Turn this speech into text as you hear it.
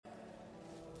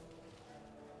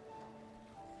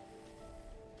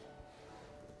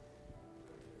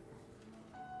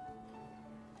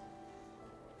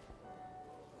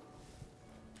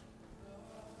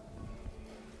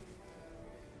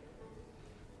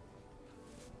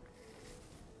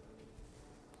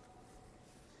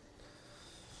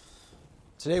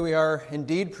Today we are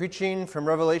indeed preaching from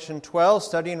Revelation 12,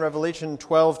 studying Revelation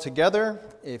 12 together.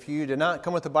 If you did not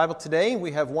come with the Bible today,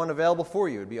 we have one available for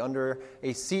you. It would be under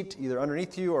a seat, either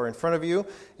underneath you or in front of you,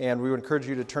 and we would encourage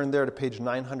you to turn there to page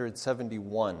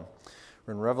 971.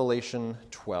 We're in Revelation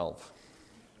 12.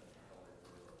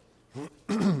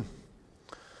 On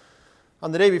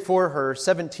the day before her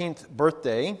 17th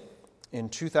birthday in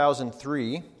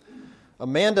 2003,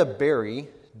 Amanda Berry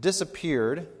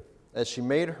disappeared as she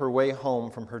made her way home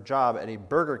from her job at a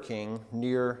Burger King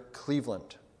near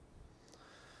Cleveland.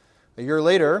 A year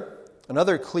later,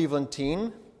 another Cleveland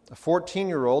teen, a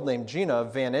 14-year-old named Gina,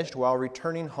 vanished while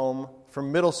returning home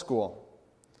from middle school.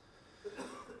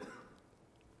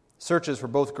 Searches for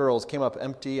both girls came up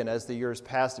empty, and as the years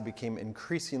passed, it became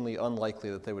increasingly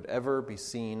unlikely that they would ever be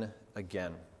seen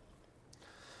again.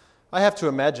 I have to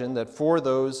imagine that for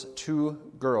those two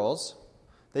girls,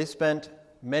 they spent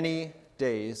many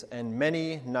days and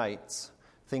many nights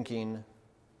thinking,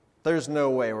 there's no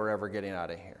way we're ever getting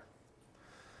out of here.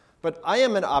 But I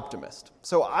am an optimist,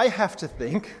 so I have to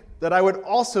think that I would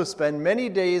also spend many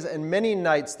days and many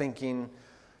nights thinking,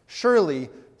 surely,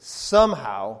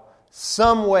 somehow,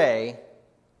 some way,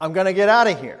 I'm going to get out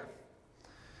of here.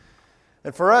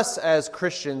 And for us as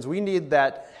Christians, we need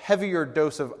that heavier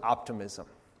dose of optimism.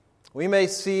 We may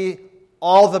see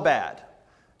all the bad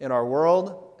in our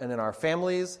world and in our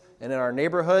families and in our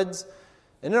neighborhoods,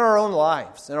 and in our own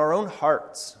lives, in our own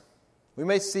hearts. We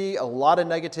may see a lot of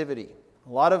negativity, a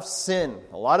lot of sin,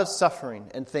 a lot of suffering,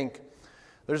 and think,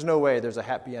 there's no way there's a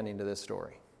happy ending to this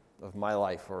story of my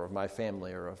life or of my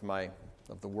family or of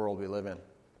the world we live in.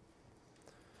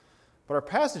 But our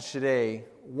passage today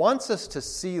wants us to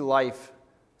see life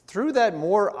through that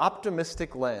more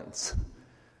optimistic lens,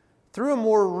 through a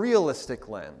more realistic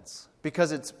lens,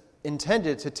 because it's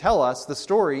intended to tell us the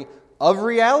story of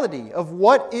reality, of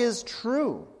what is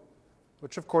true,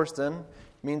 which of course then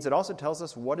means it also tells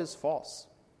us what is false.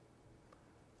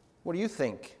 What do you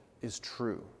think is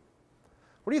true?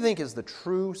 What do you think is the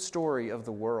true story of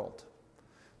the world?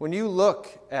 When you look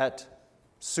at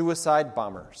suicide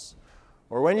bombers,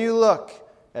 or when you look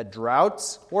at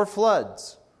droughts or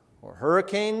floods, or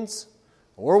hurricanes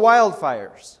or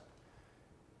wildfires,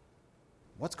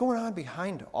 what's going on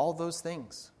behind all those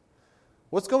things?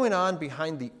 What's going on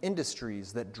behind the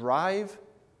industries that drive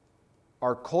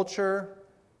our culture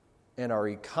and our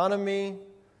economy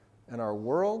and our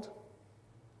world?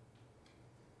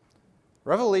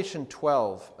 Revelation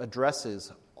 12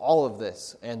 addresses all of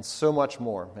this and so much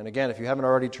more. And again, if you haven't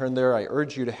already turned there, I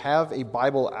urge you to have a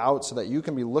Bible out so that you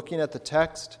can be looking at the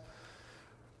text.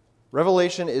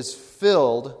 Revelation is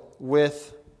filled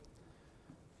with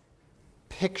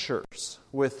pictures,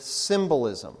 with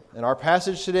symbolism. And our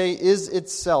passage today is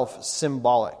itself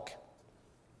symbolic.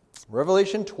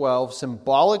 Revelation 12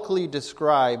 symbolically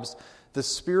describes the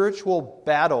spiritual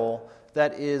battle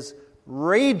that is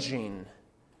raging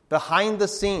behind the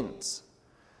scenes.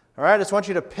 All right, I just want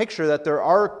you to picture that there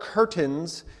are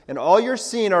curtains, and all you're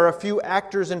seeing are a few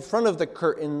actors in front of the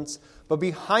curtains, but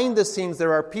behind the scenes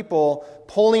there are people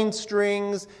pulling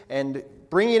strings and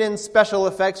bringing in special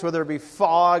effects, whether it be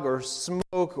fog or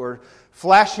smoke or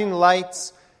flashing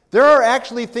lights. There are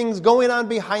actually things going on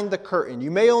behind the curtain.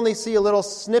 You may only see a little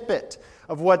snippet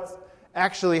of what's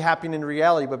actually happening in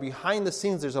reality, but behind the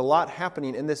scenes there's a lot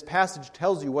happening, and this passage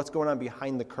tells you what's going on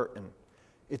behind the curtain.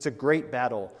 It's a great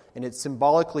battle, and it's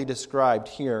symbolically described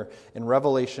here in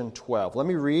Revelation 12. Let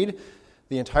me read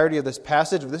the entirety of this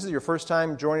passage. If this is your first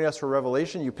time joining us for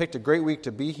Revelation, you picked a great week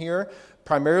to be here,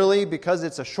 primarily because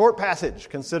it's a short passage,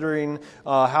 considering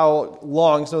how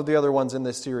long some of the other ones in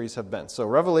this series have been. So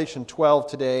Revelation 12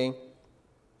 today,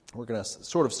 we're going to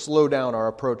sort of slow down our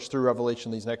approach through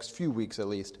Revelation these next few weeks at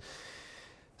least.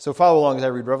 So follow along as I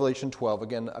read Revelation 12.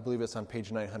 Again, I believe it's on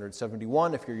page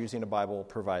 971 if you're using a Bible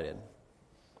provided.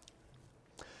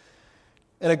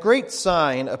 And a great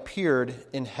sign appeared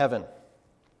in heaven,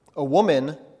 a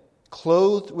woman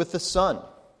clothed with the sun,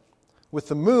 with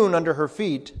the moon under her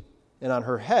feet, and on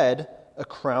her head a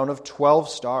crown of 12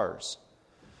 stars.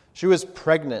 She was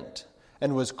pregnant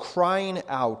and was crying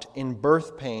out in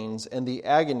birth pains and the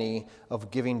agony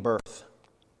of giving birth.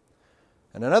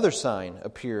 And another sign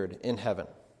appeared in heaven.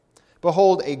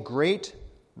 Behold, a great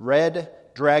red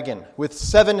dragon with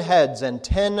 7 heads and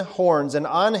 10 horns, and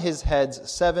on his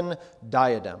heads 7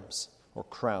 diadems, or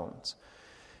crowns.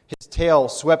 His tail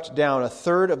swept down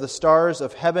 1/3 of the stars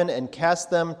of heaven and cast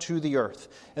them to the earth.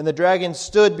 And the dragon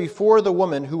stood before the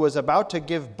woman who was about to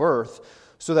give birth,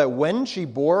 so that when she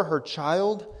bore her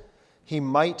child, he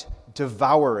might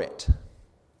devour it.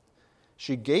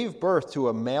 She gave birth to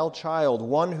a male child,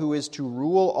 one who is to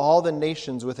rule all the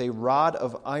nations with a rod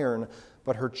of iron.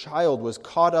 But her child was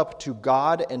caught up to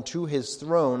God and to his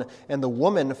throne, and the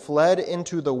woman fled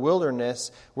into the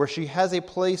wilderness, where she has a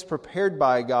place prepared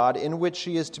by God in which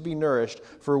she is to be nourished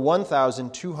for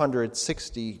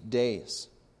 1,260 days.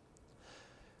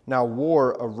 Now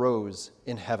war arose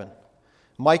in heaven.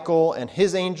 Michael and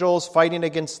his angels fighting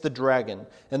against the dragon,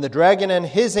 and the dragon and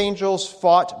his angels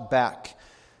fought back.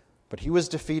 But he was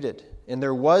defeated, and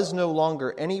there was no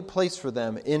longer any place for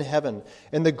them in heaven.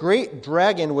 And the great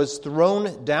dragon was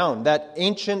thrown down, that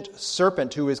ancient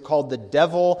serpent who is called the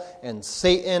devil and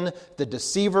Satan, the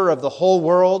deceiver of the whole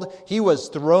world. He was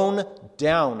thrown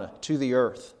down to the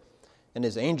earth, and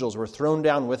his angels were thrown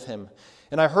down with him.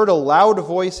 And I heard a loud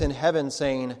voice in heaven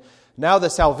saying, "Now the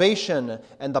salvation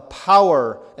and the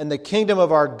power and the kingdom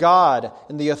of our God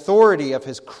and the authority of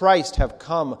his Christ have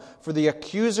come, for the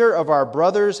accuser of our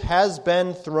brothers has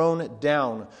been thrown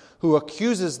down, who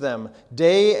accuses them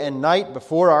day and night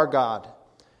before our God.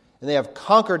 And they have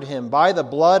conquered him by the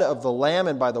blood of the Lamb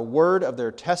and by the word of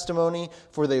their testimony,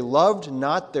 for they loved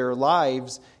not their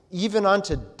lives even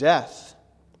unto death.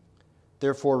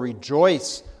 Therefore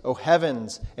rejoice, O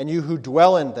heavens, and you who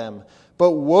dwell in them.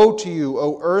 But woe to you,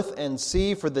 O earth and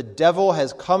sea, for the devil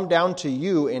has come down to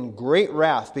you in great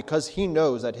wrath, because he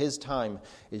knows that his time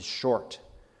is short."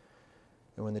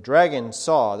 And when the dragon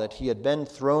saw that he had been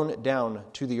thrown down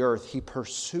to the earth, he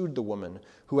pursued the woman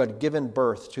who had given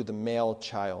birth to the male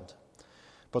child.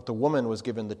 But the woman was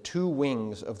given the 2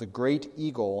 wings of the great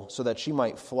eagle, so that she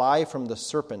might fly from the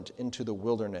serpent into the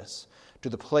wilderness, to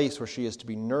the place where she is to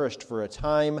be nourished for a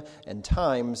time and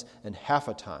times and half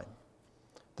a time.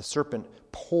 The serpent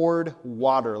poured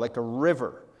water like a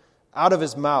river out of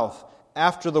his mouth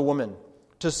after the woman,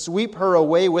 to sweep her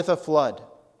away with a flood.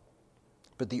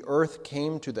 But the earth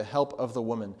came to the help of the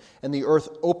woman, and the earth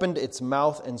opened its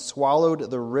mouth and swallowed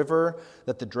the river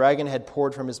that the dragon had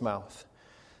poured from his mouth.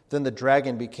 Then the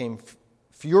dragon became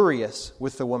furious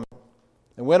with the woman,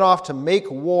 and went off to make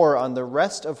war on the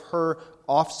rest of her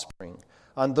offspring,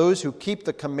 on those who keep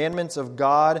the commandments of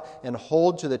God and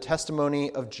hold to the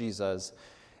testimony of Jesus.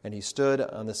 And he stood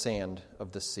on the sand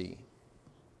of the sea.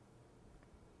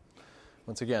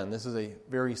 Once again, this is a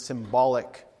very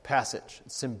symbolic passage,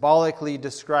 symbolically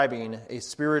describing a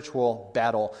spiritual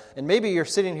battle. And maybe you're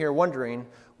sitting here wondering,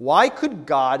 why could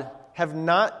God have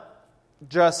not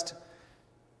just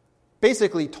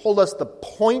basically told us the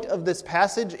point of this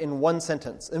passage in one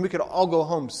sentence, and we could all go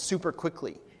home super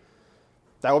quickly?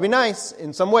 That would be nice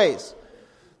in some ways.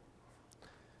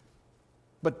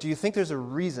 But do you think there's a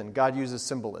reason God uses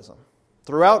symbolism?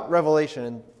 Throughout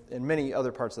Revelation and many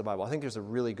other parts of the Bible, I think there's a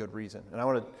really good reason. And I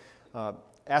want to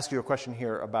ask you a question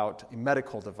here about a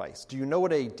medical device. Do you know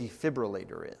what a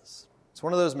defibrillator is? It's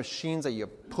one of those machines that you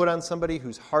put on somebody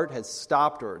whose heart has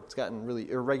stopped or it's gotten really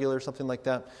irregular, something like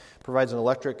that. It provides an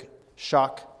electric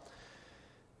shock.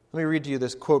 Let me read to you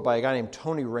this quote by a guy named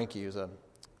Tony Reinke, who's a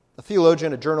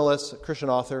theologian, a journalist, a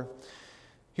Christian author.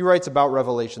 He writes about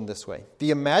Revelation this way: "The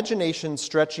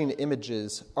imagination-stretching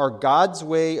images are God's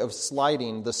way of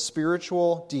sliding the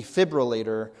spiritual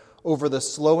defibrillator over the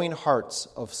slowing hearts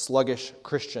of sluggish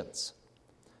Christians.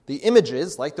 The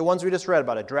images, like the ones we just read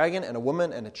about a dragon and a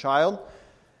woman and a child,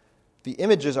 the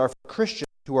images are for Christians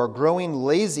who are growing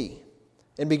lazy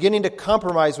and beginning to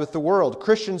compromise with the world,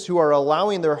 Christians who are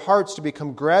allowing their hearts to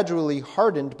become gradually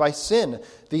hardened by sin.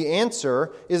 The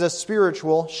answer is a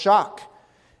spiritual shock.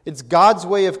 It's God's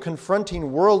way of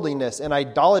confronting worldliness and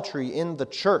idolatry in the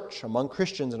church, among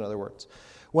Christians, in other words.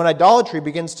 When idolatry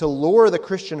begins to lure the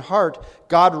Christian heart,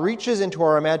 God reaches into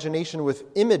our imagination with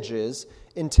images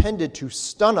intended to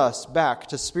stun us back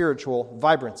to spiritual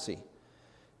vibrancy.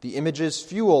 The images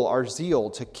fuel our zeal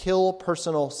to kill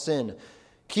personal sin,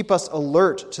 keep us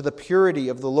alert to the purity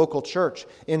of the local church,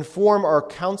 inform our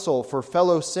counsel for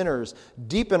fellow sinners,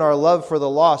 deepen our love for the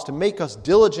lost, make us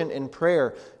diligent in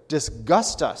prayer,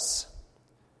 disgust us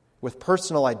with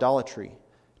personal idolatry,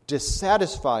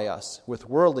 dissatisfy us with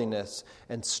worldliness,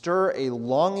 and stir a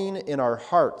longing in our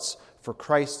hearts for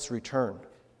Christ's return.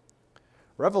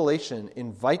 Revelation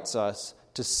invites us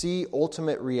to see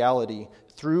ultimate reality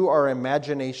through our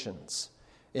imaginations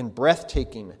in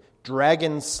breathtaking,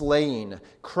 dragon-slaying,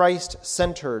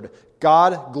 Christ-centered,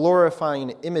 God-glorifying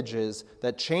images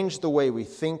that change the way we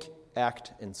think,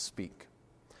 act, and speak.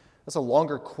 That's a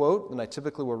longer quote than I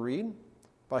typically will read,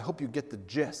 but I hope you get the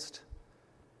gist.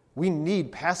 We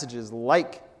need passages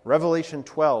like Revelation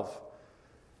 12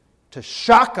 to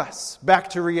shock us back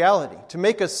to reality, to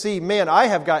make us see, man, I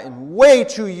have gotten way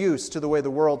too used to the way the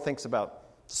world thinks about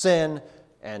sin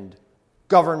and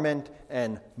government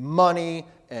and money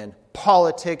and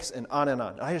politics and on and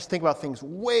on. I just think about things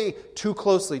way too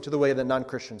closely to the way that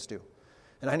non-Christians do.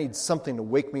 and I need something to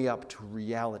wake me up to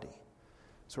reality.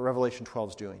 That's what Revelation 12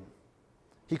 is doing.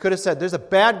 He could have said, there's a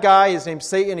bad guy, his name's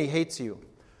Satan, he hates you.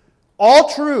 All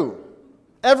true.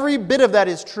 Every bit of that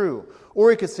is true.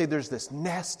 Or he could say, there's this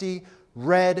nasty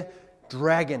red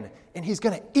dragon, and he's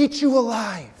going to eat you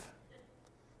alive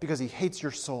because he hates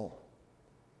your soul.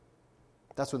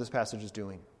 That's what this passage is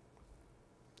doing.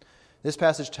 This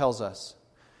passage tells us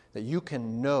that you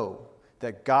can know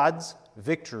that God's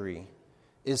victory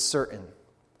is certain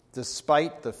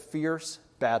despite the fierce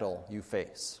battle you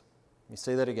face. Let me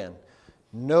say that again.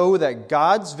 Know that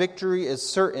God's victory is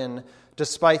certain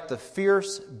despite the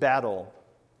fierce battle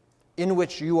in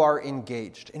which you are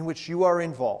engaged, in which you are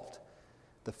involved.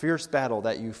 The fierce battle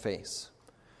that you face.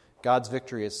 God's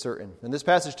victory is certain. And this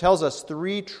passage tells us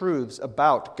three truths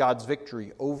about God's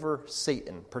victory over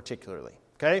Satan particularly.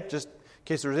 Okay? Just in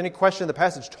case there was any question, the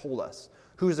passage told us.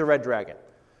 Who's the red dragon?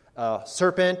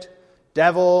 Serpent,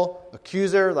 devil,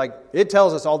 accuser. Like, it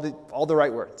tells us all the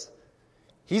right words.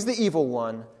 He's the evil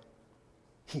one.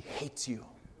 He hates you.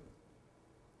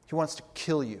 He wants to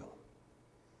kill you.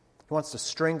 He wants to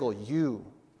strangle you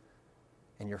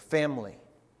and your family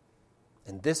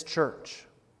and this church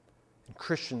and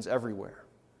Christians everywhere.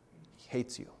 He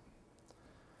hates you.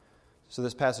 So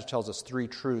this passage tells us three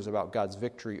truths about God's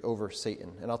victory over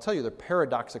Satan. And I'll tell you, they're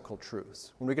paradoxical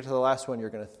truths. When we get to the last one, you're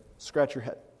going to scratch your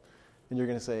head. And you're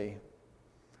going to say,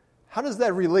 how does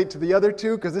that relate to the other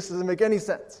two? Because this doesn't make any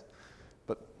sense.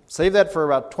 But save that for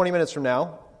about 20 minutes from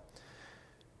now.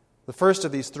 The first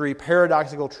of these three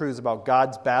paradoxical truths about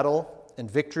God's battle and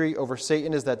victory over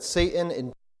Satan is that Satan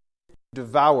intended to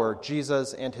devour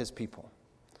Jesus and his people.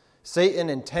 Satan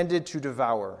intended to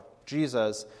devour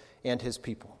Jesus and his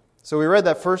people. So we read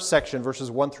that first section,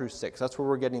 verses 1 through 6. That's where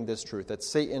we're getting this truth, that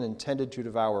Satan intended to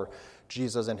devour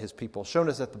Jesus and his people. Showing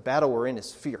us that the battle we're in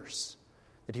is fierce,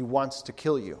 that he wants to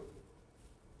kill you.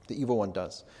 The evil one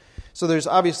does. So there's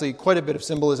obviously quite a bit of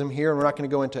symbolism here, and we're not going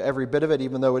to go into every bit of it,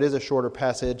 even though it is a shorter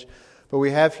passage. But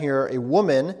we have here a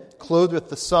woman clothed with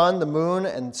the sun, the moon,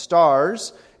 and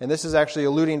stars. And this is actually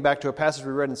alluding back to a passage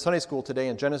we read in Sunday school today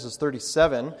in Genesis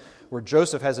 37, where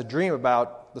Joseph has a dream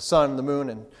about the sun, the moon,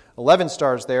 and 11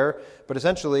 stars there. But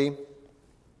essentially,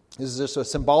 this is just a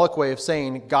symbolic way of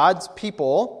saying God's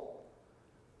people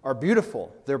are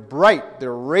beautiful. They're bright.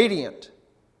 They're radiant.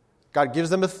 God gives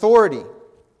them authority.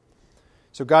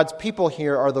 So God's people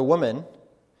here are the woman,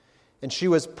 and she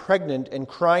was pregnant and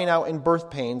crying out in birth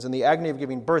pains and the agony of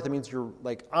giving birth. It means you're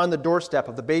like on the doorstep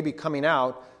of the baby coming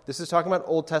out. This is talking about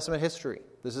Old Testament history.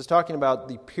 This is talking about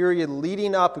the period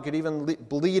leading up. We could even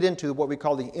bleed into what we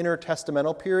call the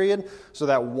intertestamental period. So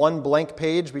that one blank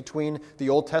page between the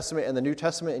Old Testament and the New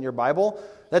Testament in your Bible,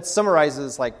 that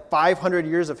summarizes like 500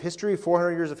 years of history,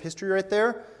 400 years of history right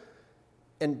there.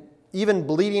 And even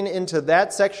bleeding into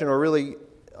that section, or really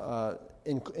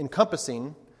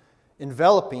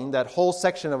enveloping that whole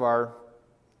section of our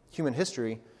human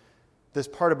history, this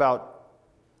part about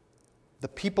the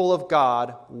people of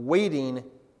God waiting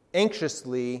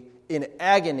anxiously in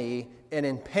agony and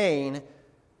in pain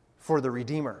for the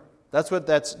Redeemer. That's what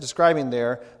that's describing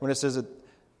there when it says that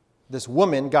this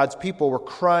woman, God's people, were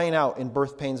crying out in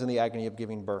birth pains and the agony of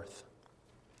giving birth.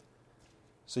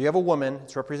 So you have a woman,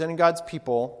 it's representing God's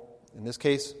people, in this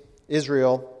case,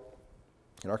 Israel.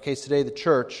 In our case today, the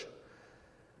church.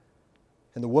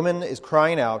 And the woman is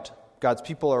crying out. God's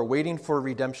people are waiting for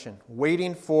redemption,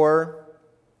 waiting for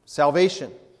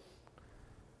salvation,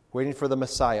 waiting for the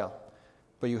Messiah.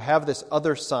 But you have this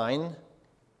other sign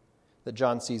that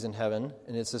John sees in heaven,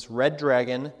 and it's this red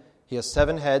dragon. He has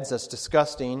 7 heads, that's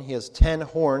disgusting. He has 10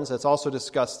 horns, that's also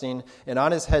disgusting. And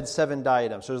on his head, 7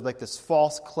 diadems. So there's like this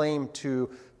false claim to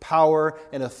power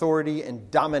and authority and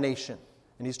domination.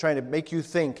 And he's trying to make you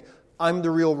think, I'm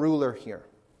the real ruler here.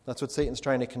 That's what Satan's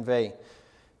trying to convey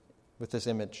with this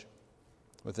image,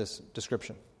 with this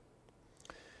description.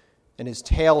 And his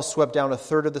tail swept down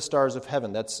 1/3 of the stars of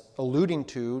heaven. That's alluding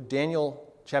to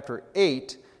Daniel chapter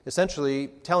 8, essentially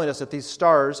telling us that these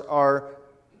stars are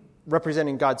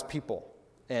representing God's people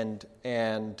and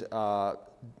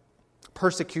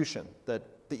persecution that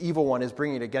the evil one is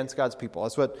bringing against God's people.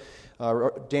 That's what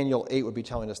Daniel 8 would be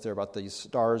telling us there about these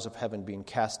stars of heaven being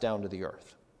cast down to the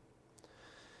earth.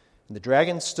 And the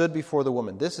dragon stood before the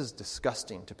woman. This is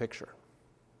disgusting to picture.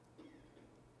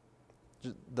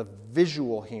 The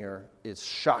visual here is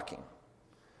shocking.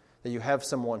 That you have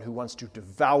someone who wants to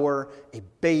devour a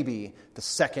baby the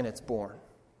second it's born.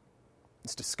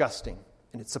 It's disgusting,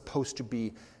 and it's supposed to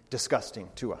be disgusting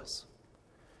to us.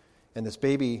 And this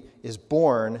baby is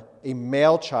born, a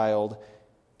male child,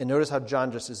 and notice how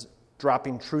John just is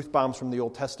dropping truth bombs from the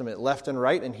Old Testament left and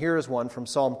right, and here is one from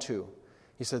Psalm 2.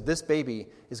 He said, this baby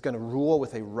is going to rule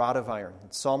with a rod of iron.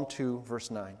 It's Psalm 2,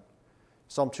 verse 9.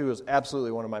 Psalm 2 is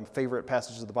absolutely one of my favorite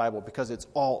passages of the Bible because it's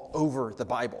all over the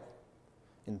Bible.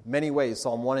 In many ways,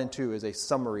 Psalm 1 and 2 is a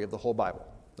summary of the whole Bible.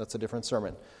 That's a different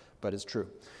sermon, but it's true.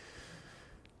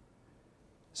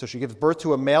 So she gives birth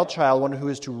to a male child, one who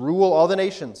is to rule all the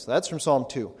nations. That's from Psalm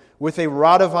 2. With a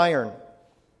rod of iron.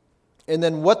 And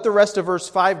then what the rest of verse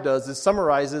 5 does is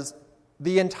summarizes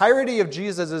the entirety of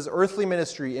Jesus' earthly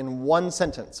ministry in one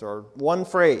sentence or one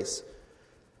phrase.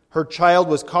 Her child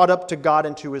was caught up to God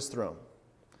and to his throne.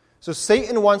 So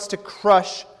Satan wants to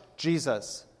crush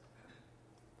Jesus.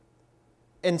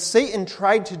 And Satan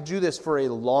tried to do this for a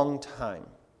long time.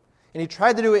 And he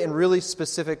tried to do it in really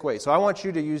specific ways. So I want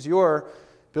you to use your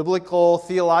biblical,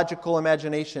 theological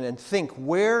imagination and think,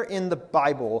 where in the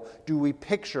Bible do we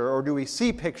picture or do we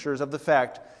see pictures of the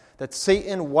fact that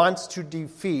Satan wants to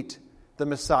defeat the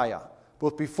Messiah,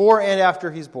 both before and after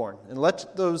he's born? And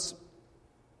let those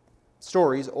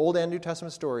stories, Old and New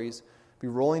Testament stories, be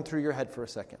rolling through your head for a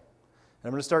second. And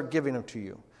I'm going to start giving them to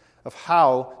you, of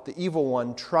how the evil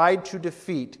one tried to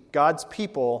defeat God's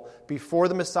people before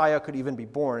the Messiah could even be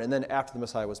born, and then after the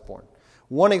Messiah was born.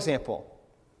 One example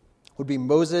would be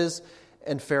Moses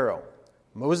and Pharaoh.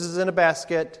 Moses is in a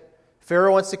basket.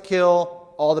 Pharaoh wants to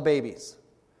kill all the babies.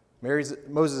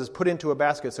 Moses is put into a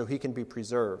basket so he can be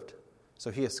preserved. So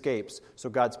he escapes,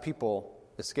 so God's people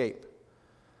escape.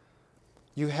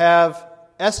 You have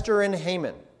Esther and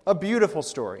Haman, a beautiful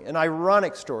story, an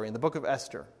ironic story in the book of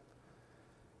Esther.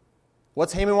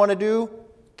 What's Haman want to do?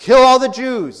 Kill all the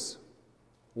Jews.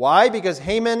 Why? Because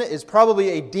Haman is probably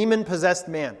a demon-possessed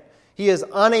man. He is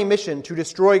on a mission to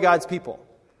destroy God's people.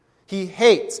 He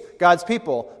hates God's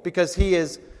people because he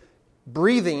is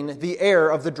breathing the air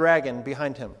of the dragon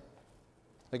behind him.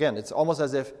 Again, it's almost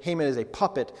as if Haman is a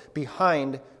puppet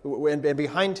behind, and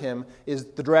behind him is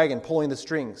the dragon pulling the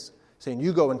strings, saying,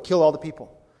 you go and kill all the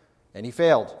people. And he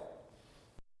failed.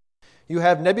 You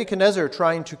have Nebuchadnezzar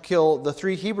trying to kill the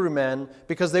 3 Hebrew men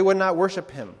because they would not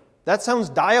worship him. That sounds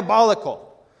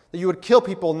diabolical, that you would kill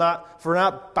people for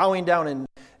not bowing down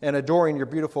and adoring your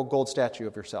beautiful gold statue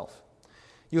of yourself.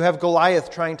 You have Goliath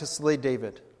trying to slay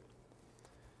David.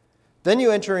 Then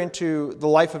you enter into the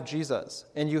life of Jesus,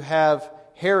 and you have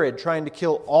Herod trying to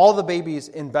kill all the babies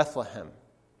in Bethlehem.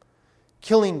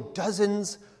 Killing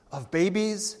dozens of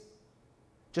babies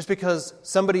just because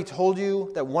somebody told you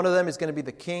that one of them is going to be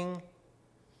the king.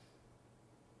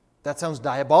 That sounds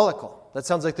diabolical. That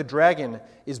sounds like the dragon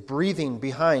is breathing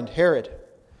behind Herod.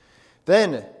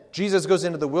 Then Jesus goes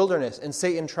into the wilderness and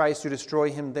Satan tries to destroy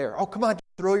him there. Oh, come on,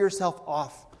 throw yourself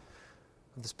off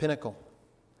of this pinnacle.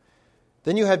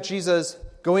 Then you have Jesus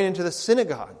going into the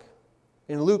synagogue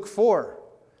in Luke 4,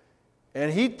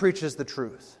 and he preaches the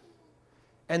truth.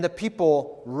 And the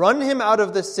people run him out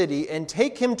of the city and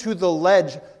take him to the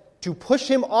ledge to push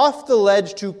him off the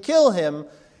ledge to kill him.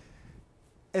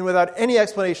 And without any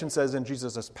explanation says, and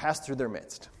Jesus has passed through their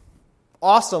midst.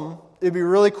 Awesome. It'd be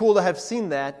really cool to have seen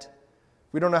that.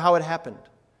 We don't know how it happened.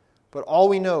 But all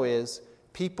we know is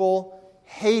people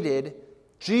hated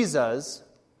Jesus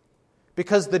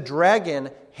because the dragon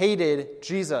hated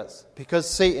Jesus, because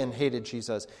Satan hated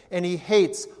Jesus. And he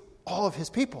hates all of his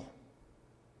people.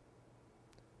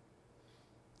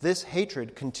 This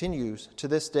hatred continues to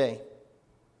this day.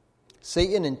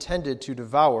 Satan intended to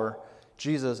devour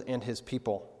Jesus and his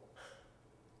people.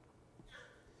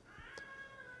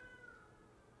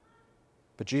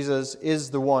 But Jesus is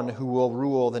the one who will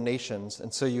rule the nations,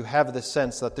 and so you have this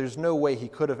sense that there's no way he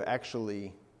could have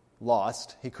actually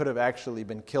lost. He could have actually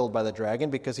been killed by the dragon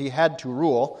because he had to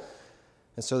rule.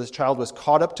 And so this child was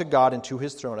caught up to God and to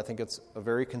his throne. I think it's a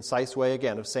very concise way,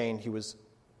 again, of saying he was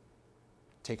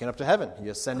taken up to heaven. He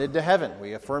ascended to heaven.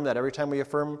 We affirm that every time we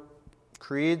affirm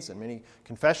creeds and many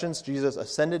confessions, Jesus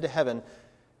ascended to heaven.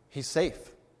 He's safe.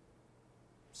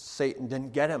 Satan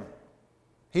didn't get him.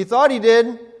 He thought he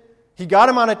did. He got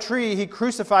him on a tree. He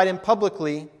crucified him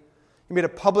publicly. He made a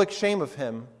public shame of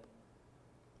him.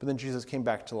 But then Jesus came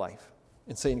back to life.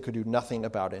 And Satan could do nothing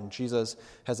about it. And Jesus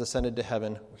has ascended to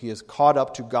heaven. He is caught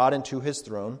up to God and to his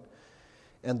throne.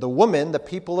 And the woman, the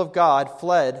people of God,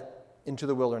 fled into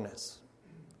the wilderness.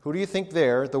 Who do you think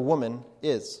there the woman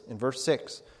is? In verse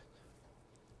 6.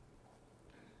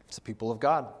 It's the people of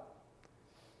God.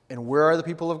 And where are the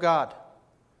people of God?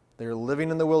 They're living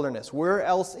in the wilderness. Where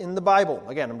else in the Bible?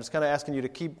 Again, I'm just kind of asking you to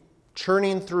keep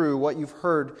churning through what you've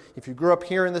heard. If you grew up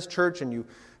here in this church and you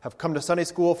have come to Sunday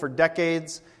school for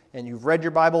decades and you've read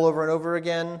your Bible over and over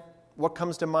again, what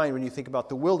comes to mind when you think about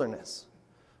the wilderness?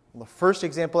 Well, the first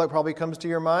example that probably comes to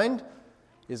your mind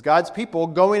is God's people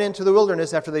going into the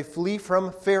wilderness after they flee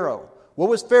from Pharaoh. What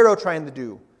was Pharaoh trying to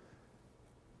do?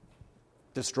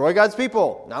 destroy God's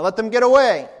people, not let them get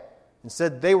away.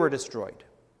 Instead, they were destroyed.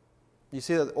 You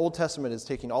see that the Old Testament is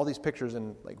taking all these pictures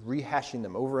and rehashing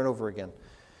them over and over again.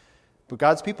 But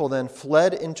God's people then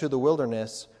fled into the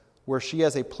wilderness where she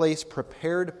has a place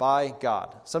prepared by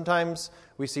God. Sometimes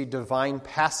we see divine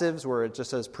passives where it just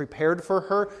says prepared for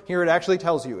her. Here it actually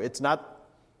tells you it's not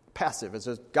passive. It's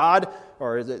just God,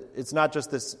 or it's not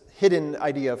just this hidden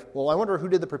idea of, well, I wonder who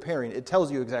did the preparing. It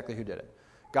tells you exactly who did it.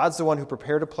 God's the one who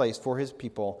prepared a place for his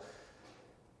people,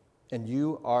 and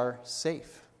you are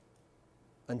safe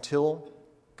until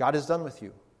God is done with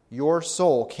you. Your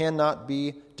soul cannot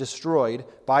be destroyed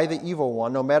by the evil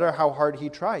one, no matter how hard he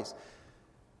tries.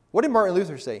 What did Martin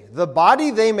Luther say? The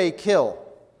body they may kill,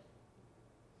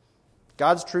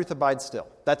 God's truth abides still.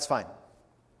 That's fine.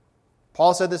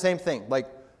 Paul said the same thing.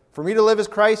 For me to live is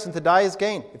Christ and to die is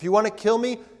gain. If you want to kill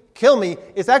me, kill me.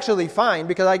 It's actually fine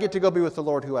because I get to go be with the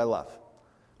Lord who I love.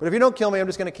 But if you don't kill me, I'm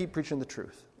just going to keep preaching the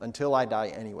truth until I die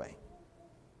anyway.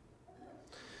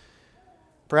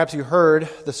 Perhaps you heard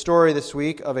the story this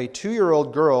week of a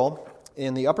 2-year-old girl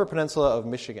in the Upper Peninsula of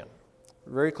Michigan,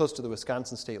 very close to the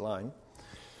Wisconsin state line.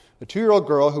 A 2-year-old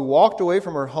girl who walked away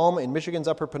from her home in Michigan's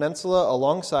Upper Peninsula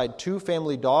alongside 2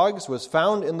 family dogs was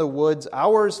found in the woods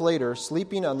hours later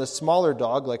sleeping on the smaller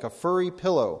dog like a furry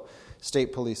pillow,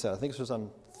 state police said. I think this was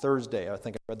on Thursday. I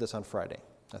think I read this on Friday.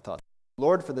 I thought,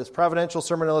 Lord, for this providential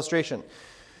sermon illustration.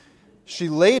 She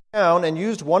laid down and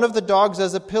used one of the dogs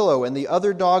as a pillow, and the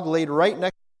other dog laid right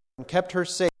next to her and kept her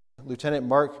safe, Lieutenant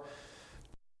Mark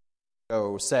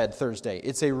said Thursday.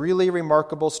 It's a really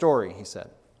remarkable story, he said.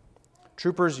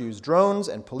 Troopers used drones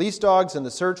and police dogs in the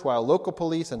search while local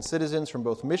police and citizens from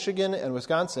both Michigan and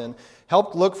Wisconsin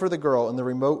helped look for the girl in the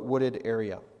remote wooded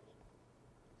area.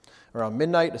 Around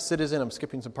midnight, a citizen, I'm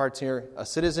skipping some parts here, a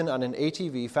citizen on an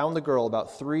ATV found the girl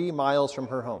about 3 miles from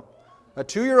her home. A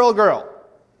 2-year-old girl,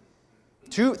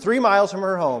 3 miles from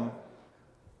her home.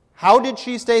 How did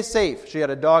she stay safe? She had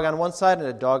a dog on one side and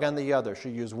a dog on the other. She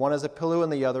used one as a pillow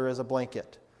and the other as a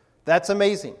blanket. That's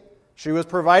amazing. She was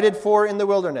provided for in the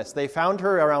wilderness. They found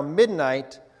her around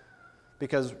midnight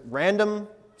because random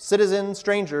citizen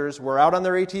strangers were out on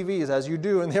their ATVs, as you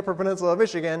do in the Upper Peninsula of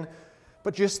Michigan.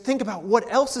 But just think about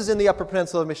what else is in the Upper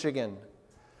Peninsula of Michigan.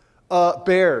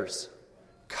 Bears,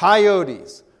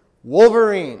 coyotes,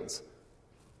 wolverines,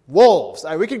 wolves.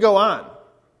 We could go on.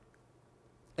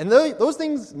 And those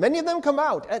things, many of them come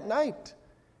out at night.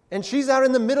 And she's out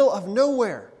in the middle of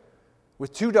nowhere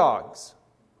with 2 dogs.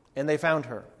 And they found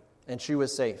her. And she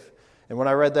was safe. And when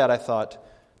I read that, I thought,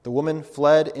 the woman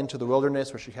fled into the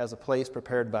wilderness where she has a place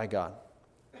prepared by God,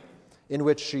 in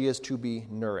which she is to be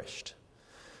nourished.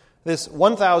 This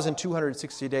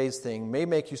 1,260 days thing may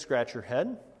make you scratch your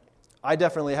head. I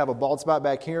definitely have a bald spot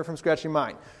back here from scratching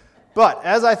mine. But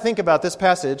as I think about this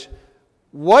passage,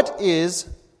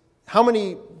 how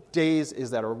many days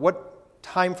is that, or what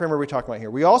time frame are we talking about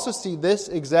here? We also see this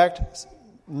exact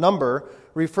number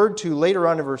referred to later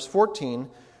on in verse 14,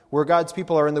 where God's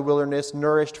people are in the wilderness,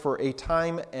 nourished for a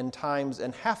time and times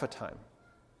and half a time.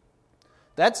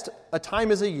 That's a time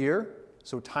is a year,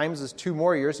 so times is 2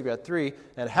 more years, you've got 3,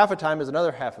 and half a time is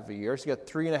another half of a year, so you've got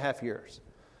 3.5 years.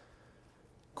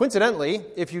 Coincidentally,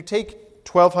 if you take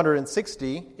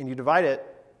 1,260 and you divide it,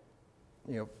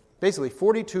 basically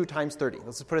 42 times 30,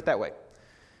 let's just put it that way.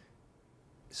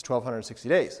 It's 1,260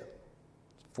 days.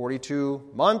 42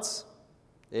 months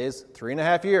is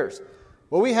 3.5 years.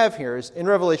 What we have here is, in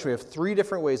Revelation, we have 3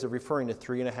 different ways of referring to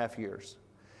 3.5 years.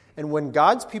 And when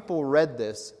God's people read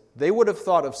this, they would have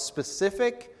thought of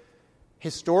specific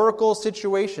historical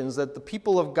situations that the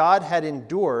people of God had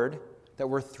endured that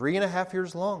were 3.5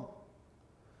 years long.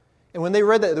 And when they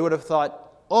read that, they would have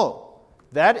thought, oh,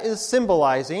 that is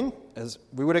symbolizing, as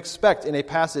we would expect in a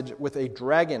passage with a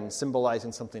dragon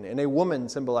symbolizing something and a woman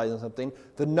symbolizing something,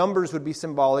 the numbers would be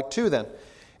symbolic too then.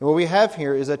 And what we have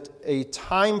here is a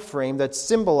time frame that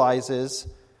symbolizes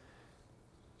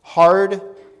hard,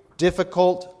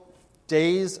 difficult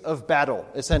days of battle,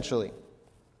 essentially.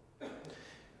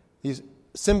 These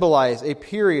symbolize a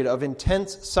period of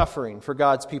intense suffering for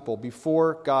God's people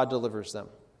before God delivers them.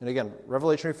 And again,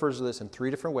 Revelation refers to this in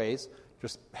 3 different ways.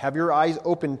 Just have your eyes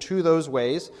open to those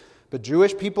ways. But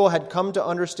Jewish people had come to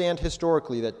understand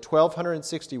historically that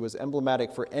 1260 was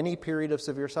emblematic for any period of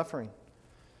severe suffering.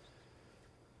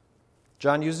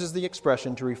 John uses the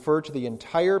expression to refer to the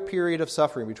entire period of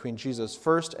suffering between Jesus'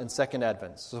 first and second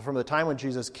advent. So from the time when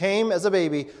Jesus came as a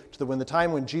baby to the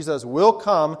time when Jesus will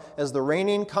come as the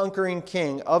reigning, conquering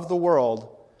king of the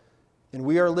world, and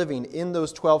we are living in those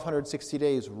 1260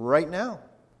 days right now.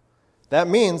 That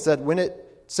means that when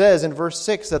it says in verse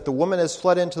 6 that the woman has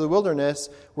fled into the wilderness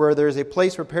where there's a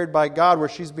place prepared by God where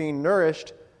she's being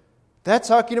nourished, that's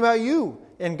talking about you.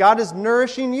 And God is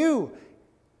nourishing you.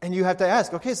 And you have to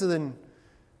ask, okay, so then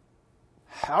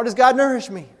how does God nourish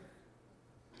me?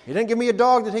 He didn't give me a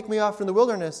dog to take me off in the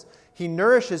wilderness. He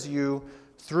nourishes you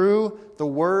through the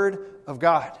Word of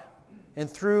God and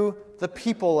through the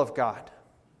people of God.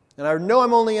 And I know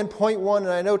I'm only in point 1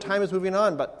 and I know time is moving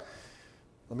on, but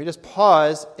let me just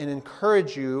pause and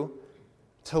encourage you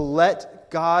to let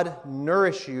God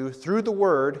nourish you through the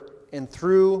Word and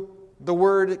through the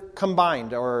Word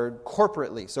combined or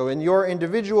corporately. So in your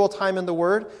individual time in the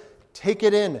Word, take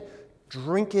it in,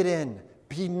 drink it in,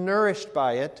 be nourished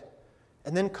by it,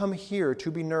 and then come here to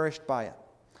be nourished by it.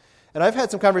 And I've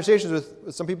had some conversations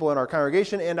with some people in our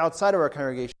congregation and outside of our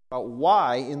congregation about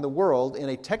why in the world, in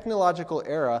a technological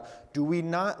era, do we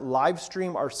not live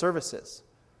stream our services?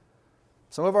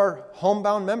 Some of our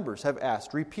homebound members have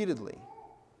asked repeatedly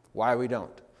why we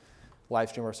don't live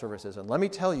stream our services. And let me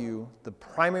tell you the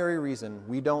primary reason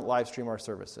we don't live stream our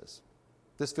services.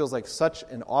 This feels like such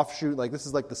an offshoot, like this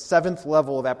is like the 7th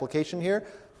level of application here,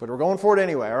 but we're going for it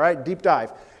anyway, all right? Deep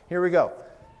dive. Here we go.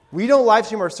 We don't live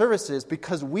stream our services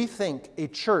because we think a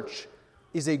church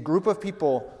is a group of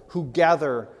people who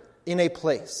gather in a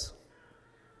place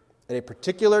at a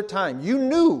particular time. You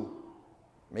knew,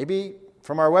 maybe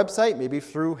from our website, maybe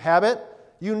through habit,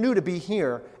 you knew to be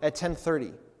here at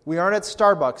 10:30. We aren't at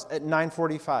Starbucks at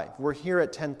 9:45. We're here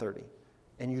at 10:30.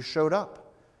 And you showed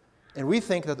up. And we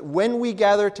think that when we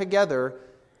gather together,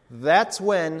 that's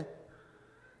when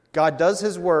God does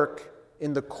His work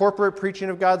in the corporate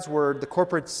preaching of God's Word, the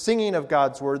corporate singing of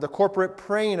God's Word, the corporate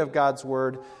praying of God's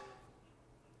Word,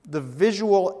 the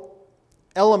visual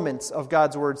elements of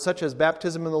God's Word, such as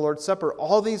baptism and the Lord's Supper.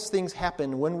 All these things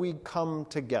happen when we come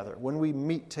together, when we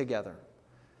meet together.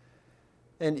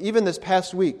 And even this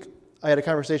past week, I had a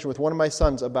conversation with one of my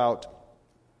sons about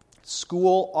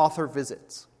school author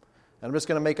visits. And I'm just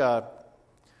going to make a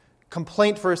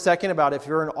complaint for a second about if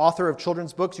you're an author of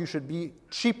children's books, you should be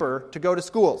cheaper to go to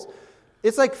schools.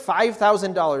 It's like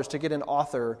 $5,000 to get an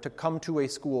author to come to a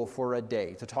school for a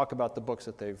day to talk about the books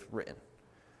that they've written.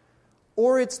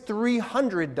 Or it's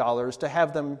 $300 to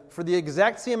have them for the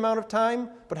exact same amount of time,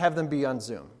 but have them be on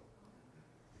Zoom.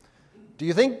 Do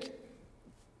you think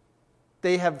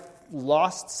they have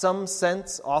lost some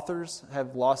sense, authors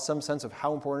have lost some sense of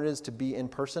how important it is to be in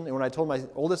person? And when I told my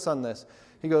oldest son this,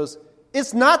 he goes,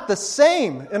 "It's not the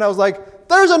same." And I was like,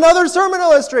 there's another sermon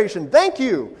illustration. Thank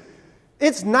you.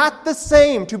 It's not the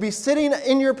same to be sitting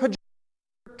in your pajamas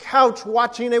on your couch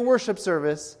watching a worship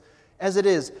service as it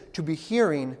is to be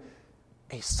hearing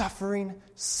a suffering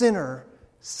sinner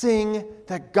sing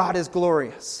that God is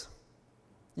glorious.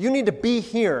 You need to be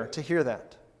here to hear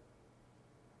that.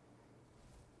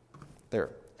 There,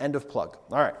 end of plug.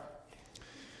 All right.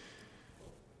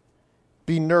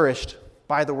 Be nourished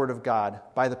by the Word of God,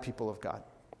 by the people of God.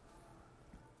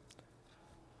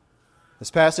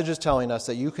 This passage is telling us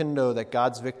that you can know that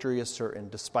God's victory is certain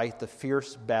despite the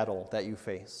fierce battle that you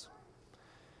face.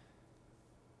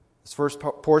 This first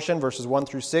portion, verses 1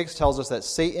 through 6, tells us that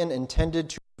Satan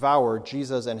intended to devour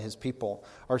Jesus and his people.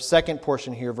 Our second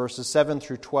portion here, verses 7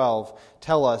 through 12,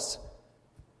 tell us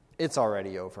it's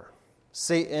already over.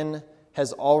 Satan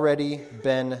has already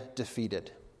been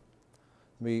defeated.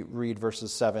 Let me read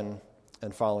verses 7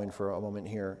 and following for a moment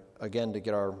here, again, to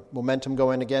get our momentum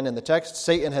going again in the text.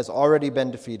 Satan has already been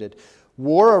defeated.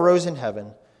 War arose in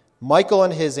heaven. Michael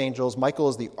and his angels. Michael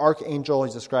is the archangel.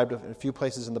 He's described in a few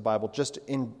places in the Bible, just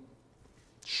in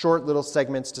short little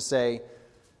segments to say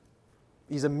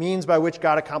he's a means by which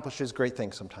God accomplishes great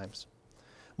things sometimes.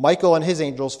 Michael and his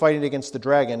angels fighting against the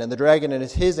dragon, and the dragon and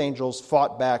his angels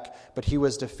fought back, but he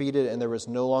was defeated, and there was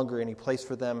no longer any place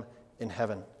for them in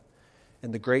heaven.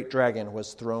 And the great dragon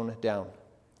was thrown down.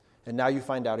 And now you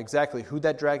find out exactly who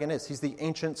that dragon is. He's the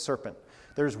ancient serpent.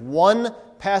 There's one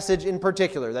passage in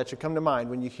particular that should come to mind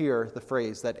when you hear the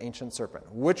phrase, that ancient serpent.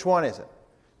 Which one is it?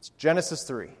 It's Genesis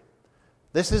 3.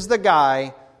 This is the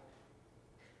guy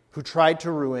who tried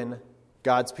to ruin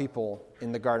God's people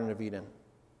in the Garden of Eden.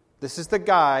 This is the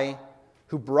guy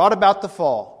who brought about the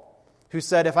fall, who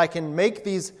said, if I can make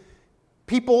these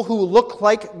people who look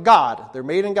like God, they're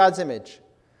made in God's image,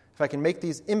 if I can make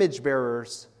these image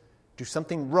bearers do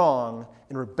something wrong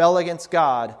and rebel against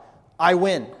God, I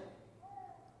win.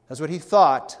 That's what he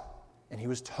thought, and he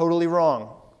was totally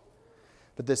wrong.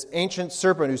 But this ancient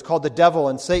serpent, who's called the devil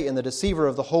and Satan, the deceiver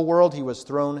of the whole world, he was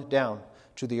thrown down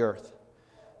to the earth.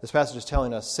 This passage is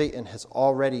telling us Satan has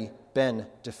already been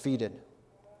defeated.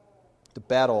 The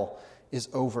battle is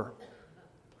over.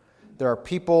 There are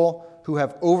people who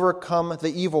have overcome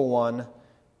the evil one,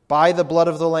 by the blood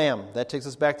of the Lamb. That takes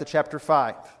us back to chapter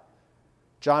 5.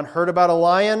 John heard about a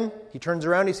lion. He turns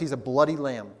around, he sees a bloody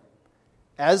lamb,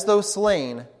 as though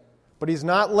slain, but he's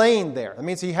not laying there. That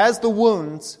means he has the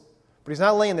wounds, but he's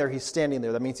not laying there, he's standing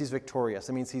there. That means he's victorious.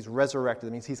 That means he's resurrected.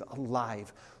 That means he's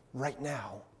alive right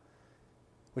now,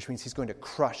 which means he's going to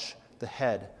crush the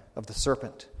head of the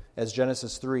serpent, as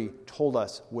Genesis 3 told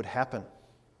us would happen.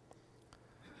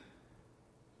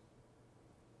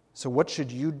 So what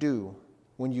should you do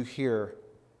when you hear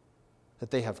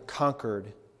that they have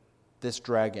conquered this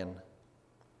dragon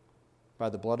by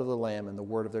the blood of the Lamb and the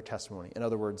word of their testimony? In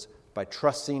other words, by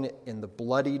trusting in the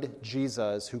bloodied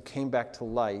Jesus who came back to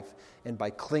life, and by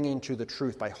clinging to the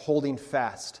truth, by holding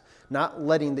fast, not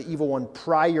letting the evil one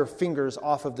pry your fingers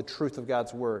off of the truth of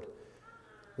God's word.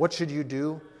 What should you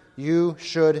do? You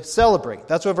should celebrate.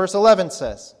 That's what verse 11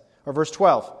 says, or verse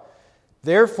 12.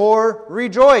 Therefore,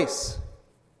 rejoice.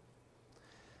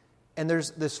 And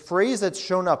there's this phrase that's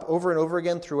shown up over and over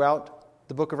again throughout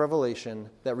the book of Revelation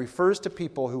that refers to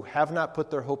people who have not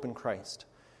put their hope in Christ.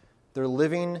 They're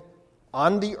living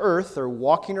on the earth, they're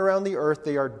walking around the earth,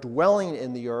 they are dwelling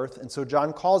in the earth, and so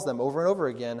John calls them over and over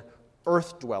again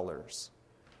earth dwellers.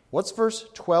 What's verse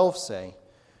 12 say?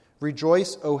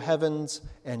 Rejoice, O heavens,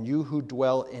 and you who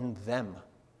dwell in them.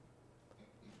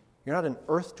 You're not an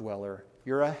earth dweller,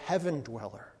 you're a heaven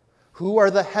dweller. Who are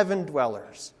the heaven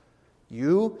dwellers?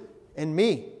 You and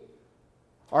me.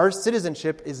 Our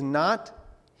citizenship is not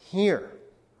here.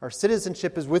 Our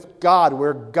citizenship is with God,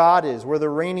 where God is, where the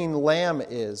reigning Lamb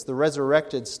is, the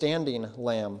resurrected, standing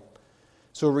Lamb.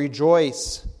 So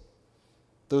rejoice,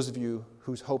 those of you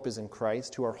whose hope is in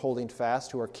Christ, who are holding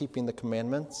fast, who are keeping the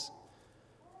commandments.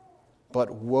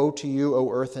 But woe to you,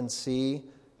 O earth and sea,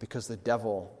 because the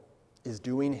devil is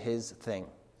doing his thing.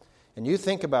 And you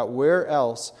think about where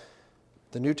else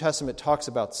the New Testament talks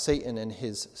about Satan and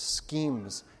his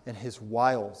schemes and his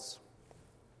wiles.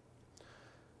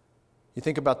 You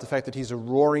think about the fact that he's a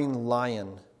roaring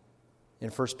lion in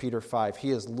 1 Peter 5.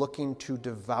 He is looking to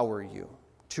devour you,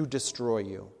 to destroy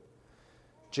you.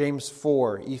 James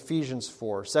 4, Ephesians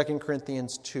 4, 2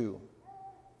 Corinthians 2.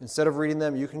 Instead of me reading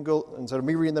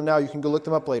them now, you can go look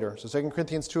them up later. So 2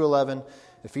 Corinthians 2:11,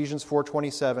 Ephesians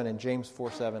 4:27, and James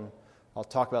 4:7. I'll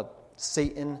talk about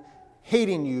Satan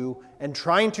hating you and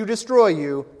trying to destroy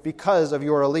you because of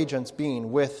your allegiance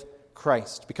being with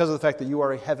Christ, because of the fact that you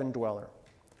are a heaven dweller.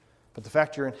 But the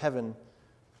fact you're in heaven,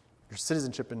 your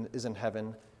citizenship is in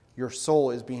heaven, your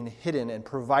soul is being hidden and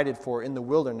provided for in the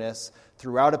wilderness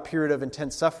throughout a period of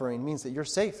intense suffering means that you're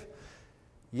safe.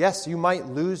 Yes, you might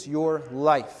lose your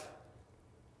life.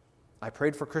 I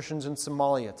prayed for Christians in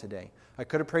Somalia today. I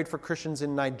could have prayed for Christians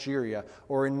in Nigeria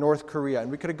or in North Korea,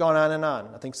 and we could have gone on and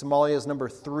on. I think Somalia is number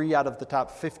 3 out of the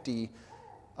top 50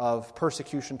 of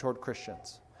persecution toward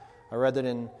Christians. I read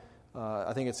that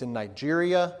I think it's in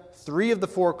Nigeria, 3 of the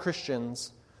 4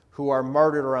 Christians who are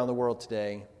martyred around the world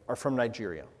today are from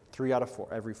Nigeria. 3 out of 4,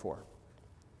 every 4.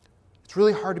 It's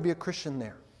really hard to be a Christian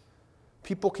there.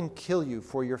 People can kill you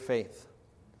for your faith,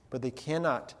 but they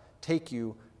cannot take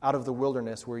you out of the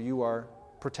wilderness where you are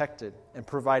protected and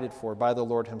provided for by the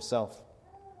Lord himself.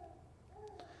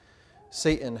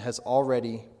 Satan has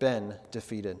already been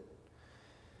defeated.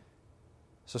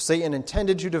 So Satan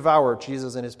intended to devour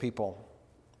Jesus and his people.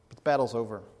 But the battle's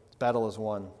over. The battle is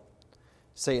won.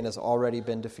 Satan has already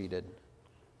been defeated.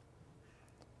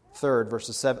 Third,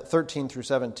 verses 13 through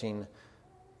 17.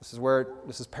 This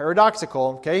is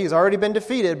paradoxical. Okay, he's already been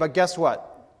defeated, but guess what?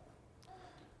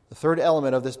 The third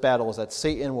element of this battle is that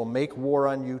Satan will make war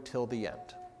on you till the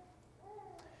end.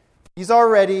 He's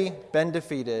already been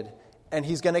defeated, and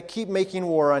he's going to keep making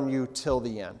war on you till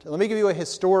the end. And let me give you a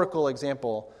historical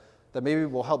example that maybe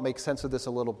will help make sense of this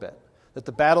a little bit. That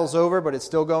the battle's over, but it's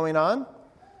still going on.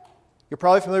 You're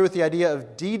probably familiar with the idea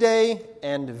of D-Day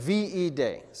and VE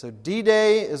Day. So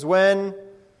D-Day is when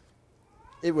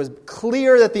it was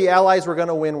clear that the Allies were going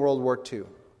to win World War II.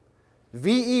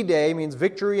 VE Day means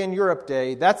Victory in Europe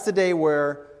Day. That's the day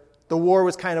where the war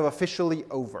was kind of officially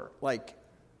over. Like,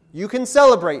 you can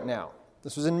celebrate now.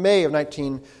 This was in May of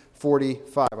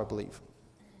 1945, I believe.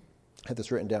 I had this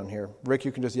written down here. Rick,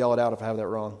 you can just yell it out if I have that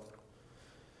wrong.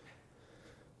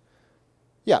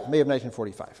 Yeah, May of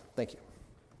 1945. Thank you.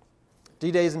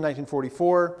 D-Day is in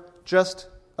 1944, just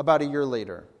about a year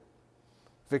later.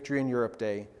 Victory in Europe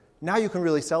Day. Now you can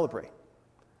really celebrate.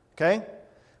 Okay?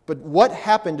 But what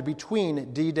happened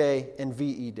between D-Day and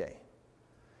VE Day?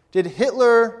 Did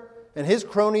Hitler and his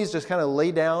cronies just kind of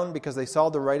lay down because they saw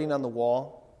the writing on the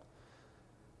wall?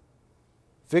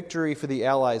 Victory for the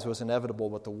Allies was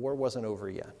inevitable, but the war wasn't over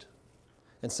yet.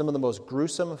 And some of the most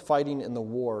gruesome fighting in the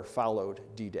war followed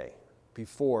D-Day,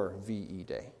 before VE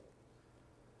Day.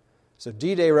 So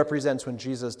D-Day represents when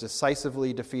Jesus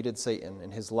decisively defeated Satan in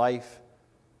his life,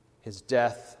 his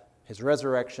death, his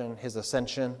resurrection, his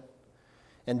ascension.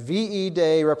 And VE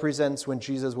Day represents when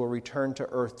Jesus will return to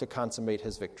earth to consummate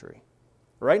his victory.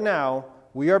 Right now,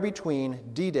 we are between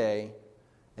D-Day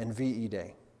and VE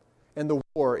Day. And the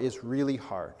war is really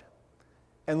hard.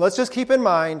 And let's just keep in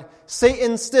mind,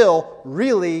 Satan still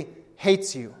really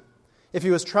hates you. If he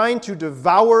was trying to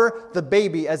devour the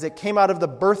baby as it came out of the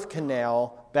birth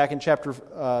canal back in chapter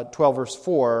 12, verse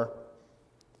 4,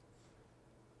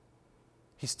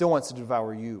 he still wants to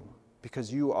devour you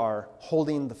because you are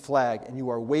holding the flag and you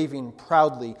are waving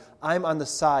proudly, I'm on the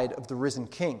side of the risen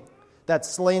king. That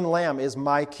slain lamb is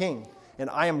my king, and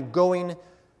I am going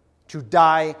to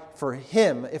die for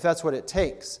him if that's what it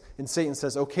takes. And Satan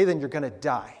says, okay, then you're going to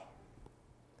die.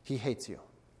 He hates you.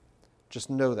 Just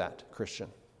know that, Christian.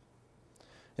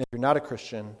 And if you're not a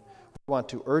Christian, we want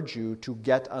to urge you to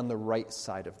get on the right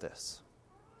side of this.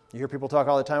 You hear people talk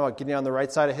all the time about getting on the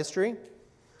right side of history.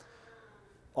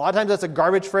 A lot of times that's a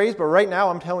garbage phrase, but right now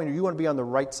I'm telling you, you want to be on the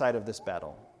right side of this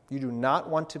battle. You do not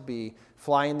want to be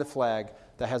flying the flag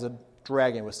that has a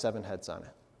dragon with 7 heads on it.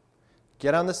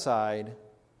 Get on the side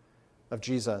of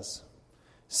Jesus.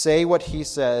 Say what he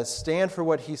says. Stand for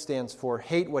what he stands for.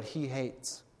 Hate what he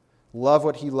hates. Love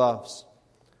what he loves.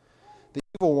 The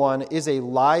evil one is a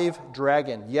live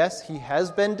dragon. Yes, he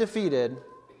has been defeated,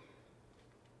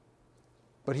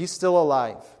 but he's still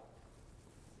alive.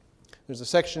 There's a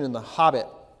section in The Hobbit,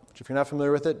 which if you're not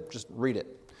familiar with it, just read it.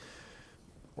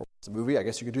 Or it's a movie, I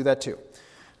guess you could do that too.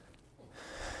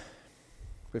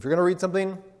 But if you're going to read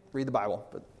something, read the Bible.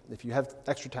 But if you have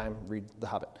extra time, read The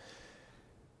Hobbit.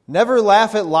 Never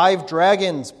laugh at live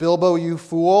dragons, Bilbo, you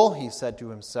fool, he said to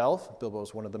himself. Bilbo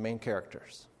is one of the main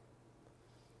characters.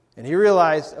 And he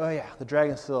realized, oh yeah, the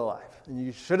dragon's still alive. And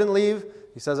you shouldn't leave,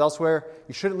 he says elsewhere,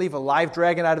 you shouldn't leave a live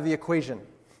dragon out of the equation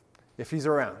if he's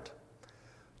around.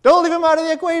 Don't leave him out of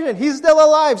the equation. He's still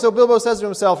alive. So Bilbo says to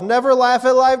himself, never laugh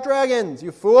at live dragons,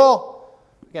 you fool.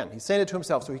 Again, he's saying it to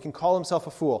himself so he can call himself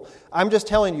a fool. I'm just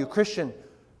telling you, Christian,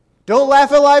 don't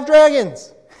laugh at live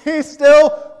dragons. He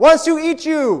still wants to eat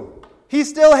you. He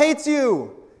still hates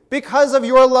you because of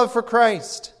your love for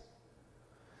Christ.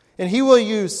 And he will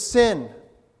use sin,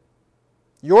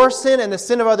 your sin and the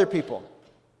sin of other people.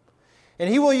 And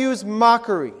he will use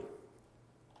mockery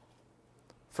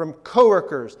from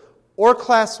coworkers or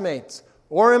classmates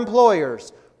or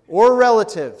employers or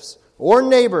relatives or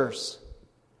neighbors.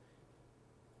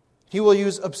 He will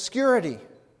use obscurity.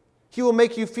 He will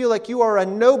make you feel like you are a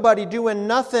nobody doing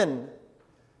nothing,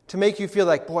 to make you feel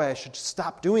like, boy, I should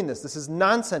stop doing this. This is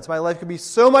nonsense. My life could be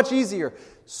so much easier,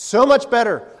 so much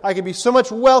better. I could be so much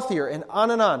wealthier, and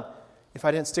on if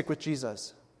I didn't stick with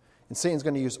Jesus. And Satan's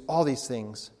going to use all these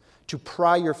things to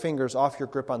pry your fingers off your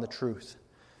grip on the truth.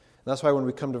 And that's why when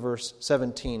we come to verse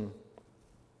 17,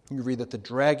 you read that the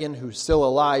dragon, who's still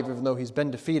alive, even though he's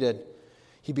been defeated,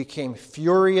 he became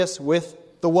furious with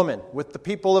the woman, with the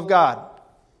people of God,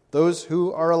 those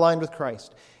who are aligned with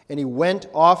Christ. And he went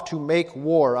off to make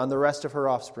war on the rest of her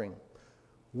offspring.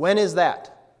 When is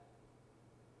that?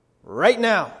 Right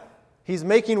now. He's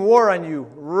making war on you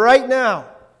right now.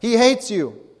 He hates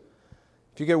you.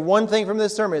 If you get one thing from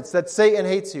this sermon, it's that Satan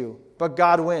hates you, but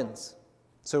God wins.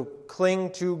 So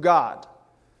cling to God.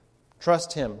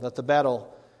 Trust him that the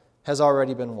battle has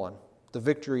already been won. The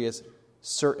victory is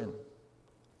certain.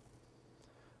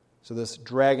 So this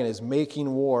dragon is making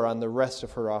war on the rest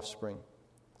of her offspring.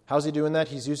 How's he doing that?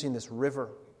 He's using this river.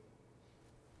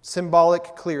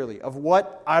 Symbolic, clearly, of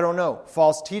what? I don't know.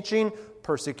 False teaching,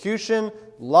 persecution,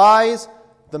 lies,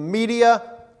 the media,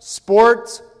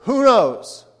 sports, who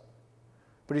knows?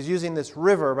 But he's using this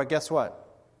river, but guess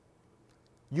what?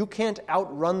 You can't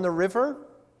outrun the river,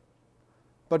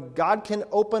 but God can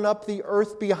open up the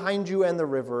earth behind you and the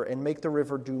river and make the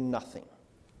river do nothing.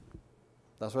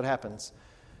 That's what happens.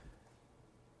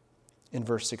 In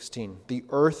verse 16, the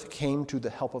earth came to the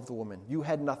help of the woman. You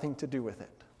had nothing to do with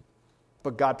it,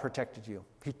 but God protected you.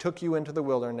 He took you into the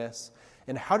wilderness.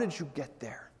 And how did you get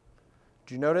there?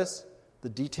 Do you notice the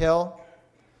detail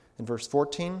in verse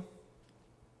 14?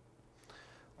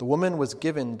 The woman was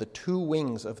given the 2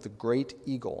 wings of the great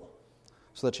eagle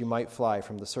so that she might fly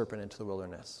from the serpent into the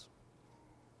wilderness.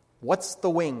 What's the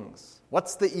wings?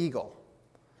 What's the eagle?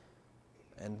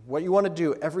 And what you want to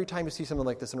do every time you see something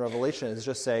like this in Revelation is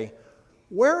just say,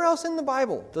 where else in the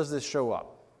Bible does this show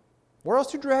up? Where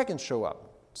else do dragons show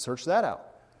up? Search that out.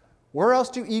 Where else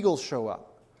do eagles show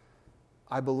up?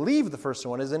 I believe the first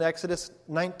one is in Exodus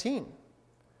 19.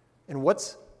 And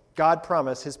what's God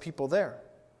promise his people there?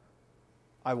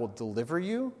 I will deliver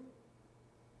you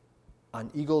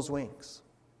on eagle's wings.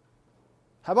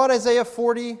 How about Isaiah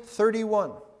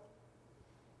 40:31?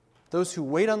 Those who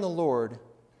wait on the Lord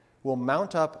will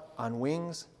mount up on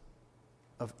wings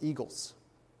of eagles.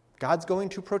 God's going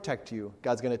to protect you.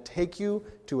 God's going to take you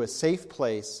to a safe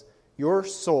place. Your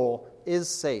soul is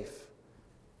safe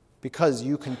because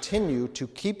you continue to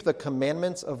keep the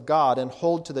commandments of God and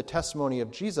hold to the testimony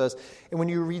of Jesus. And when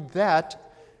you read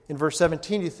that in verse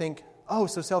 17, you think, oh,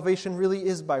 so salvation really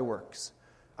is by works.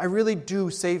 I really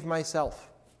do save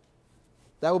myself.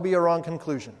 That would be a wrong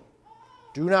conclusion.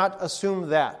 Do not assume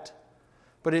that.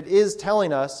 But it is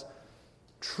telling us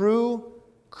true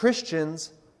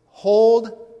Christians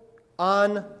hold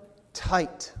on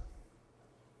tight.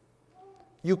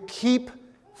 You keep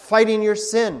fighting your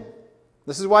sin.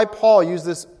 This is why Paul used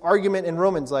this argument in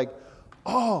Romans like,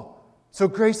 oh, so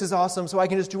grace is awesome, so I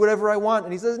can just do whatever I want.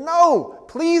 And he says, no,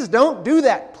 please don't do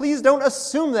that. Please don't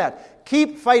assume that.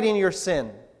 Keep fighting your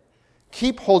sin.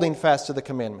 Keep holding fast to the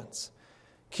commandments.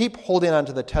 Keep holding on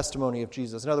to the testimony of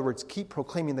Jesus. In other words, keep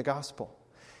proclaiming the gospel.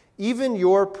 Even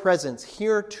your presence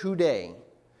here today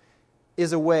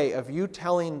is a way of you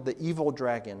telling the evil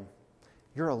dragon,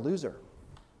 you're a loser.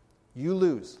 You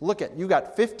lose. Look at, you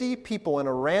got 50 people in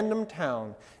a random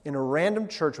town, in a random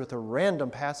church with a random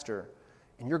pastor,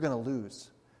 and you're going to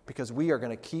lose because we are going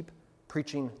to keep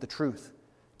preaching the truth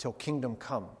till kingdom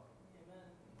come. Amen.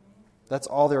 That's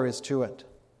all there is to it.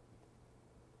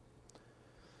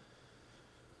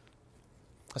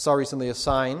 I saw recently a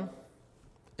sign,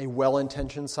 a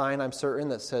well-intentioned sign, I'm certain,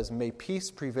 that says, may peace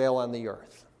prevail on the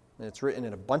earth. And it's written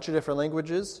in a bunch of different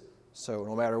languages, so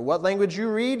no matter what language you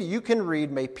read, you can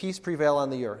read, may peace prevail on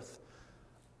the earth.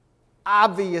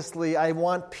 Obviously, I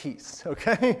want peace,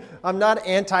 okay? I'm not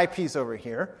anti-peace over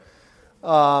here.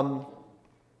 But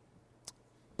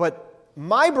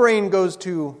my brain goes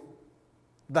to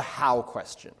the how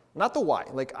question, not the why.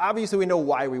 Like, obviously, we know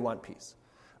why we want peace.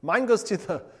 Mine goes to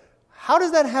the how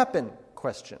does that happen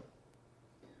question.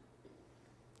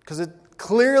 Because it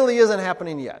clearly isn't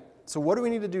happening yet. So what do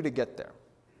we need to do to get there?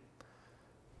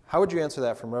 How would you answer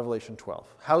that from Revelation 12?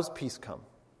 How's peace come?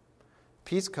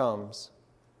 Peace comes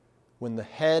when the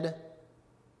head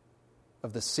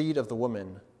of the seed of the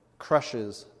woman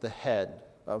crushes the head.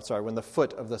 When the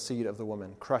foot of the seed of the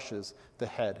woman crushes the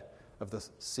head of the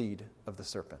seed of the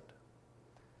serpent.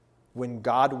 When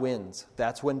God wins,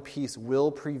 that's when peace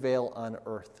will prevail on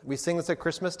earth. We sing this at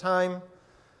Christmas time,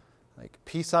 like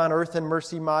peace on earth and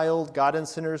mercy mild, God and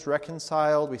sinners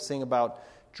reconciled. We sing about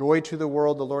joy to the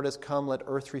world, the Lord has come, let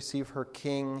earth receive her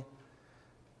King.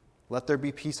 Let there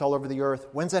be peace all over the earth.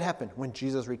 When's that happen? When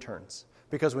Jesus returns.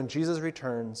 Because when Jesus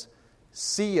returns,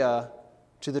 see ya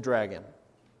to the dragon.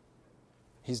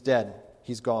 He's dead.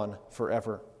 He's gone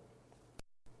forever.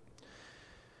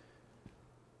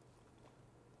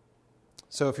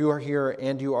 So if you are here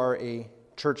and you are a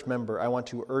church member, I want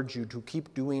to urge you to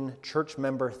keep doing church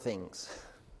member things.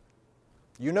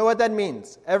 You know what that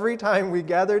means. Every time we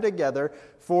gather together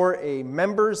for a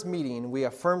members' meeting, we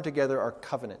affirm together our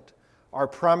covenant, our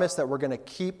promise that we're going to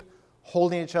keep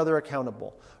holding each other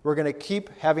accountable. We're going to keep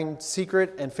having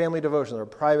secret and family devotions, or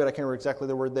private, I can't remember exactly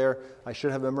the word there. I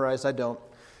should have memorized, I don't.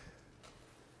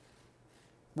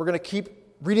 We're going to keep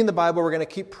reading the Bible, we're going to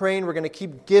keep praying, we're going to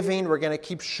keep giving, we're going to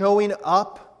keep showing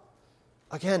up.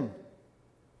 Again,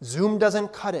 Zoom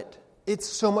doesn't cut it. It's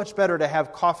so much better to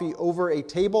have coffee over a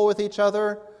table with each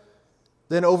other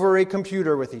than over a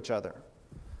computer with each other.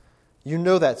 You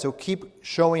know that, so keep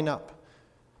showing up.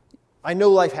 I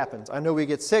know life happens. I know we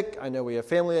get sick. I know we have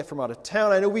family from out of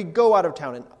town. I know we go out of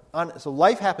town. So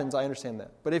life happens, I understand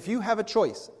that. But if you have a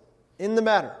choice in the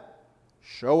matter,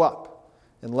 show up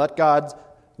and let God's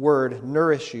word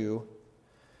nourish you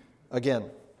again.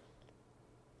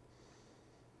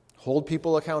 Hold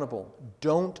people accountable.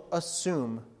 Don't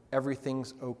assume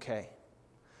everything's okay.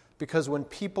 Because when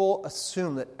people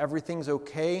assume that everything's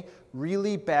okay,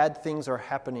 really bad things are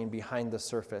happening behind the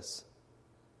surface.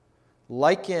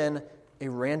 Like in a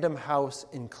random house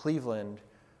in Cleveland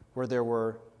where there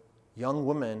were young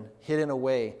women hidden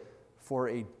away for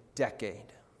a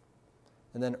decade.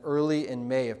 And then early in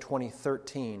May of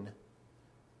 2013,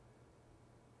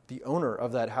 the owner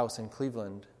of that house in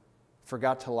Cleveland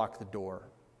forgot to lock the door.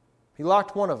 He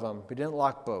locked one of them, but he didn't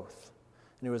lock both.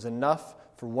 And it was enough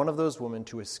for one of those women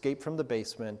to escape from the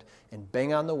basement and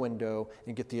bang on the window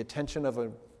and get the attention of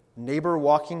a neighbor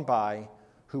walking by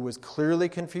who was clearly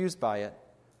confused by it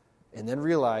and then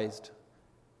realized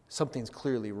something's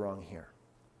clearly wrong here.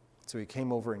 So he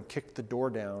came over and kicked the door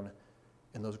down,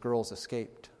 and those girls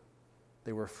escaped.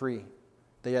 They were free.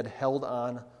 They had held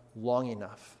on long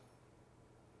enough.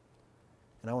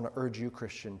 And I want to urge you,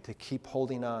 Christian, to keep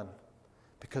holding on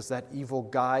because that evil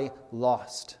guy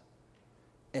lost.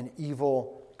 and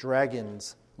evil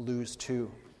dragons lose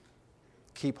too.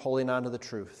 Keep holding on to the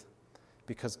truth,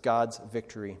 because God's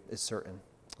victory is certain.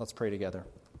 Let's pray together.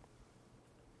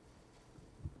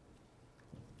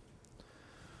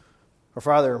 Our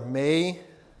Father, may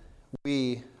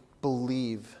we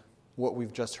believe what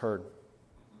we've just heard.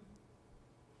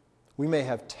 We may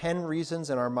have 10 reasons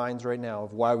in our minds right now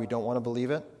of why we don't want to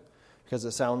believe it, because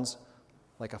it sounds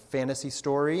like a fantasy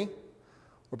story,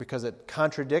 or because it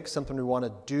contradicts something we want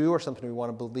to do or something we want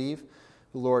to believe.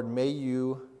 Lord, may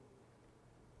you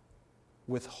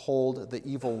withhold the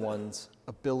evil one's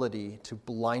ability to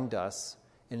blind us.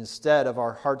 And instead of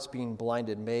our hearts being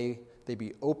blinded, may they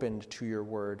be opened to your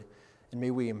word. And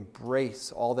may we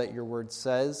embrace all that your word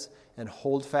says and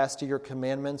hold fast to your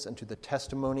commandments and to the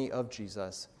testimony of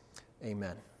Jesus.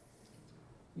 Amen.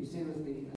 You stand with me.